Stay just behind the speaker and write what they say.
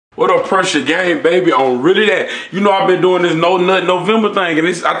What up, Pressure Gang, baby, on really that. You know I've been doing this No Nut November thing, and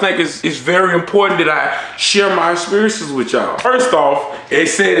I think it's very important that I share my experiences with y'all. First off, it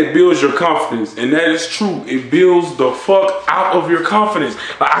said it builds your confidence, and that is true. It builds the fuck out of your confidence.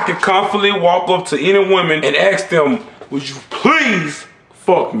 Like, I can confidently walk up to any woman and ask them, would you please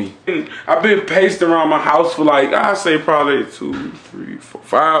fuck me? And I've been paced around my house for like, I say probably 2, 3, 4,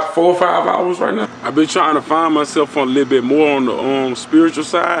 5, 4 or 5 hours right now. I've been trying to find myself on a little bit more on the spiritual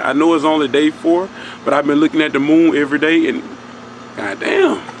side. I know it's only day 4, but I've been looking at the moon every day, and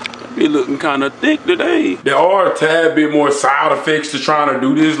goddamn, be looking kind of thick today. There are a tad bit more side effects to trying to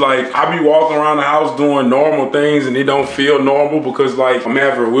do this. Like, I be walking around the house doing normal things and it don't feel normal because like I'm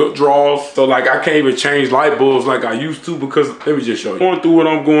having withdrawals. So like I can't even change light bulbs like I used to because, let me just show you. Going through what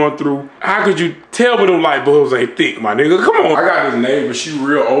I'm going through. How could you tell me them light bulbs ain't thick, my nigga? Come on. I got this neighbor, she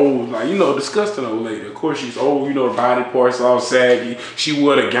real old. Like, you know, disgusting old lady. Of course she's old, you know, the body parts all saggy. She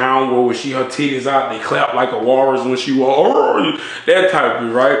wore the gown where when her titties out, they clap like a walrus when she wore, that type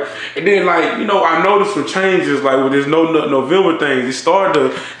of, right? And then, like, you know, I noticed some changes, like with this No Nut November thing. It started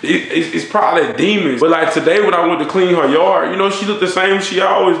to, it's probably demons. But like today when I went to clean her yard, you know, she looked the same she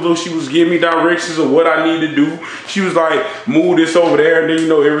always looked. She was giving me directions of what I need to do. She was like, move this over there. And then, you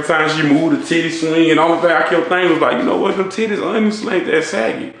know, every time she moved, the titty swing. And all the thing I kept thinking was like, you know what, them titties honestly ain't that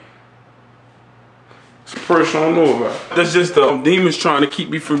saggy. Pressure I don't know about. That's just the demons trying to keep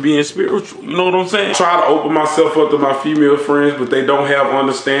me from being spiritual. You know what I'm saying? Try to open myself up to my female friends, but they don't have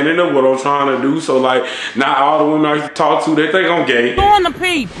understanding of what I'm trying to do. So like, not all the women I talk to, they think I'm gay. On the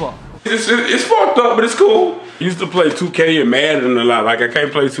people. It's fucked up, but it's cool. I used to play 2K and Madden a lot. Like, I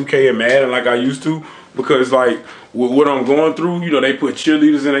can't play 2K and Madden like I used to because like with what I'm going through, you know, they put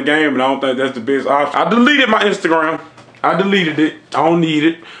cheerleaders in the game, and I don't think that's the best option. I deleted my Instagram. I deleted it. I don't need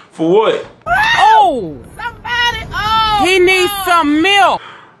it. For what? Oh! Somebody! Oh! He needs some milk.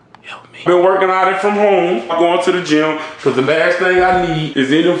 Help me. Been working out it from home. I'm going to the gym because the last thing I need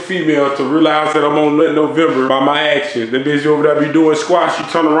is any female to realize that I'm on November by my actions. That bitch over there be doing squats. She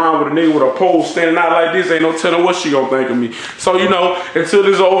turn around with a nigga with a pole standing out like this. Ain't no telling what she gonna think of me. So, you know, until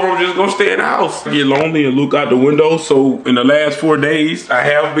it's over, I'm just gonna stay in the house. I get lonely and look out the window. So in the last 4 days, I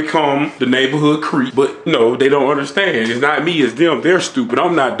have become the neighborhood creep. But, you know, they don't understand. It's not me, it's them. They're stupid.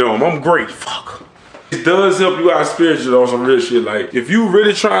 I'm not dumb. I'm great. Fuck. It does help you out spiritually on some real shit. Like, if you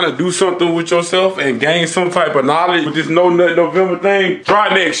really trying to do something with yourself and gain some type of knowledge with this No Nut November thing,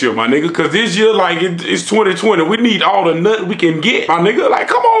 try next year, my nigga. Because this year, like, it's 2020. We need all the nut we can get, my nigga. Like,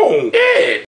 come on. Yeah.